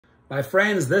My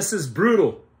friends, this is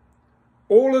brutal.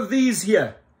 All of these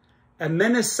here. A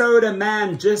Minnesota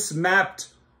man just mapped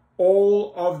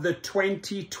all of the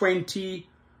 2020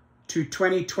 to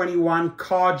 2021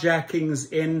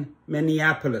 carjackings in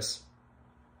Minneapolis.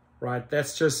 Right?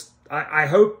 That's just, I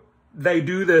hope they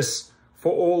do this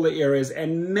for all the areas.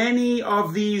 And many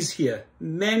of these here,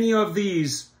 many of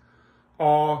these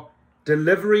are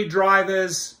delivery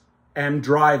drivers and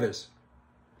drivers.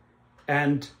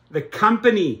 And the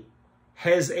company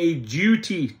has a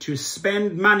duty to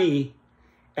spend money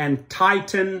and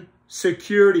tighten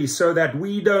security so that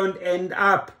we don't end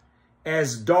up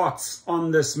as dots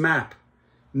on this map.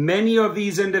 Many of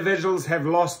these individuals have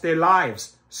lost their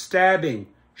lives, stabbing,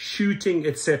 shooting,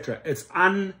 etc. It's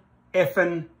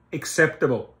un-effing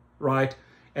acceptable, right?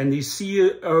 And these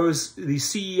CEOs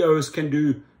can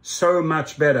do so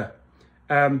much better.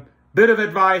 Bit of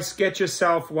advice, get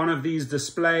yourself one of these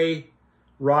display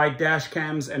ride dash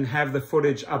cams and have the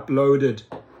footage uploaded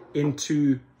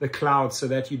into the cloud so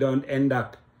that you don't end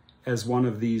up as one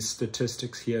of these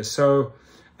statistics here. So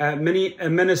a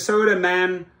Minnesota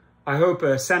man, I hope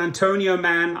a San Antonio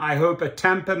man, I hope a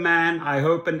Tampa man, I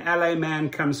hope an LA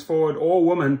man comes forward, or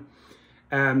woman.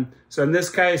 So in this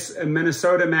case, a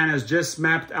Minnesota man has just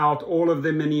mapped out all of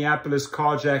the Minneapolis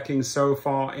carjackings so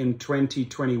far in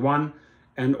 2021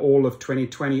 and all of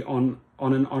 2020 on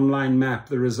an online map.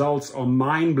 The results are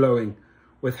mind-blowing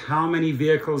with how many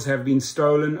vehicles have been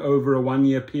stolen over a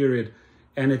one-year period.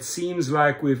 And it seems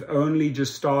like we've only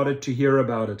just started to hear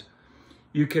about it.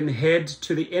 You can head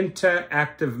to the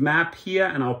interactive map here,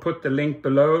 and I'll put the link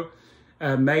below,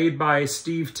 made by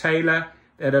Steve Taylor,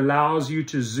 that allows you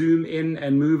to zoom in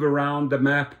and move around the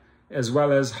map, as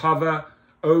well as hover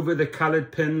over the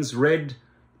colored pins. Red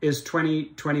is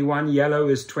 2021, yellow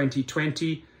is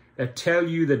 2020, that tell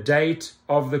you the date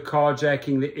of the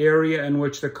carjacking, the area in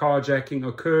which the carjacking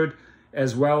occurred,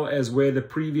 as well as where the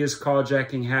previous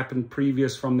carjacking happened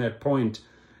previous from that point,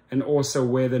 and also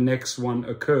where the next one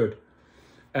occurred.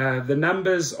 The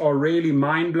numbers are really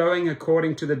mind-blowing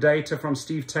according to the data from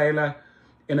Steve Taylor.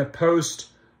 In a post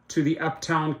to the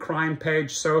Uptown Crime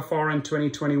page, so far in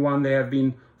 2021, there have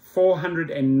been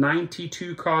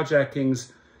 492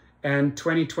 carjackings, and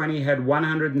 2020 had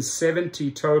 170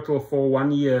 total for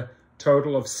 1 year,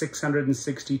 total of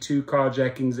 662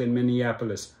 carjackings in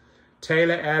Minneapolis.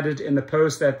 Taylor added in the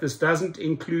post that this doesn't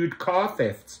include car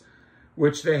thefts,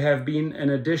 which there have been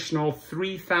an additional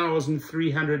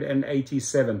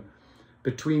 3,387.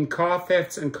 Between car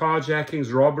thefts and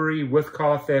carjackings, robbery with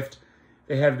car theft,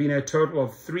 there have been a total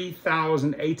of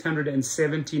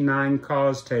 3,879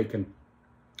 cars taken.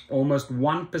 Almost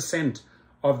 1%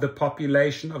 of the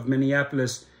population of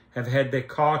Minneapolis have had their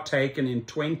car taken in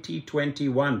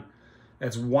 2021.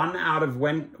 That's one out of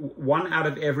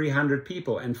every 100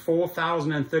 people, and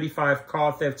 4,035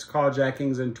 car thefts,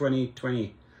 carjackings in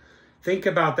 2020. Think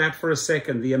about that for a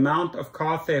second. The amount of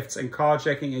car thefts and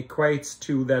carjacking equates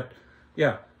to that,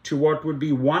 to what would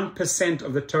be 1%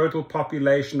 of the total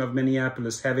population of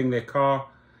Minneapolis having their car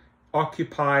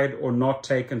occupied or not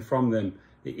taken from them.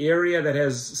 The area that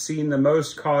has seen the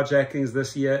most carjackings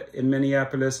this year in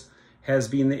Minneapolis has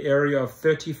been the area of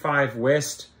 35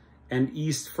 West and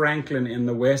East Franklin in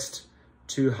the west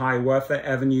to Hiawatha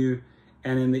Avenue,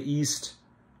 and in the east,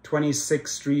 26th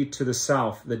Street to the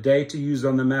south. The data used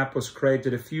on the map was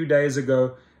created a few days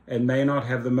ago and may not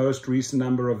have the most recent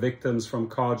number of victims from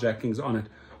carjackings on it.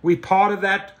 We're part of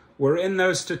that. We're in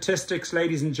those statistics,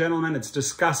 ladies and gentlemen. It's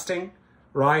disgusting,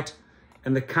 right?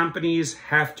 And the companies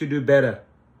have to do better.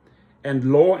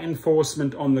 And law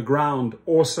enforcement on the ground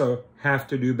also have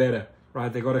to do better,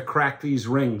 right? They've got to crack these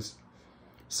rings.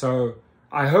 So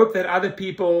I hope that other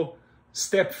people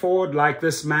step forward like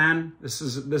this man. This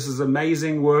is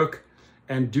amazing work,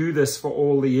 and do this for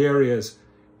all the areas.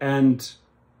 And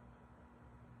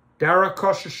Dara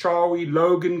Koshashawi,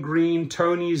 Logan Green,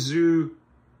 Tony Zhu,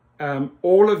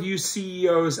 all of you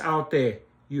CEOs out there,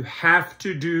 you have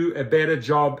to do a better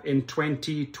job in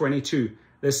 2022.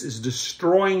 This is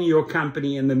destroying your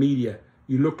company in the media.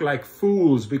 You look like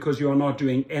fools because you're not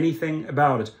doing anything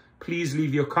about it. Please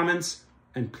leave your comments,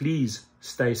 and please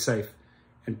stay safe.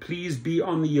 And please be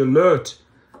on the alert.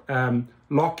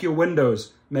 Lock your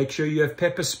windows. Make sure you have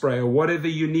pepper spray or whatever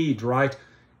you need, right?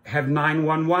 Have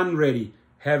 911 ready.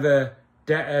 Have a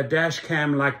dash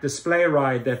cam like Display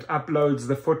Ride that uploads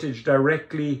the footage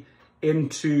directly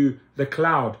into the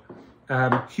cloud.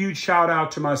 Huge shout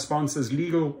out to my sponsors,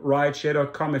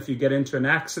 legalrideshare.com if you get into an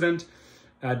accident,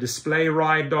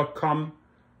 displayride.com,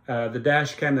 the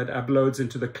dash cam that uploads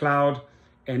into the cloud,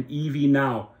 and EV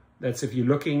Now. That's if you're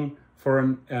looking for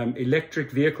an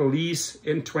electric vehicle lease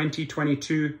in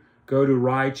 2022, go to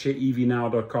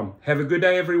rideshareevnow.com. Have a good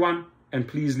day, everyone, and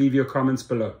please leave your comments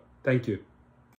below. Thank you.